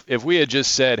 But if we had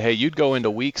just said, hey, you'd go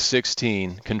into Week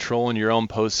 16 controlling your own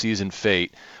postseason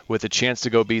fate with a chance to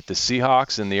go beat the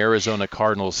Seahawks and the Arizona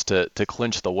Cardinals to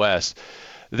clinch the West,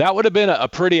 that would have been a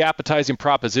pretty appetizing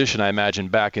proposition, I imagine,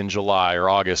 back in July or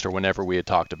August or whenever we had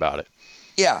talked about it.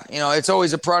 Yeah, you know, it's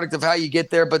always a product of how you get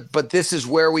there, but this is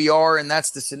where we are, and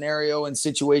that's the scenario and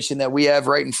situation that we have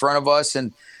right in front of us.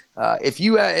 And if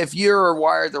you're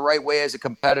wired the right way as a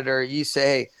competitor, you say,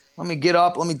 hey, let me get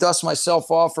up, let me dust myself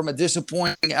off from a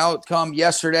disappointing outcome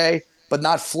yesterday, but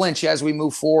not flinch as we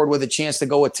move forward with a chance to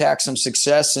go attack some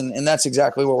success, and that's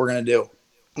exactly what we're going to do.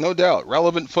 No doubt.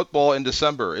 Relevant football in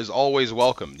December is always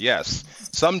welcome. Yes.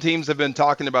 Some teams have been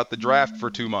talking about the draft for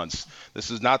 2 months.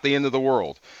 This is not the end of the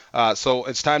world. So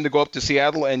it's time to go up to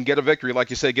Seattle and get a victory. Like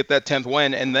you said, get that 10th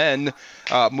win and then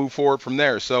move forward from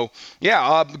there. So,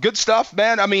 yeah, good stuff,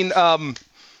 man. I mean,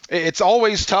 it's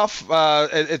always tough.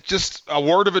 It's just a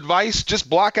word of advice. Just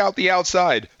block out the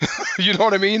outside. You know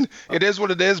what I mean? It is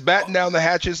what it is. Batten down the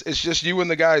hatches. It's just you and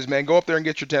the guys, man. Go up there and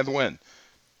get your 10th win.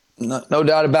 No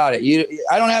doubt about it.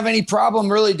 I don't have any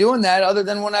problem really doing that other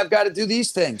than when I've got to do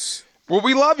these things. Well,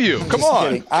 we love you. Come on.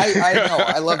 Kidding. I know.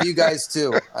 I love you guys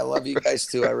too. I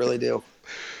really do.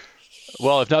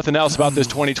 Well, if nothing else about this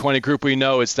 2020 group, we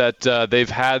know it's that they've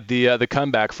had the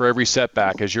comeback for every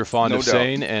setback, as you're fond of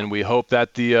saying, and we hope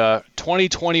that the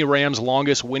 2020 Rams'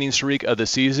 longest winning streak of the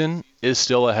season is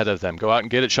still ahead of them. Go out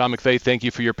and get it. Sean McVay, thank you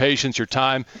for your patience, your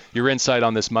time, your insight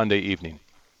on this Monday evening.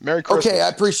 Merry Christmas. Okay, I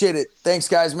appreciate it. Thanks,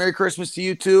 guys. Merry Christmas to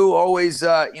you too. Always,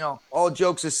 you know, all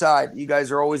jokes aside, you guys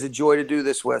are always a joy to do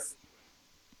this with.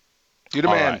 You the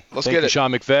man. Right. Let's Thank get you, it.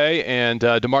 Sean McVay and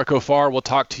DeMarco Farr. We'll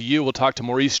talk to you. We'll talk to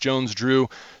Maurice Jones-Drew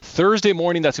Thursday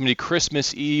morning. That's going to be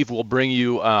Christmas Eve. We'll bring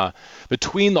you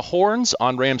Between the Horns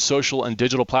on Rams social and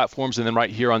digital platforms, and then right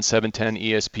here on 710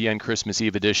 ESPN Christmas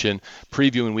Eve edition,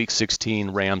 previewing Week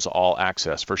 16 Rams All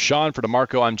Access. For Sean, for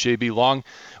DeMarco, I'm JB Long,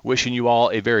 wishing you all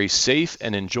a very safe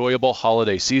and enjoyable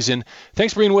holiday season.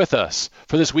 Thanks for being with us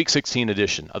for this Week 16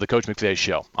 edition of the Coach McVay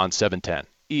Show on 710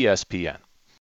 ESPN.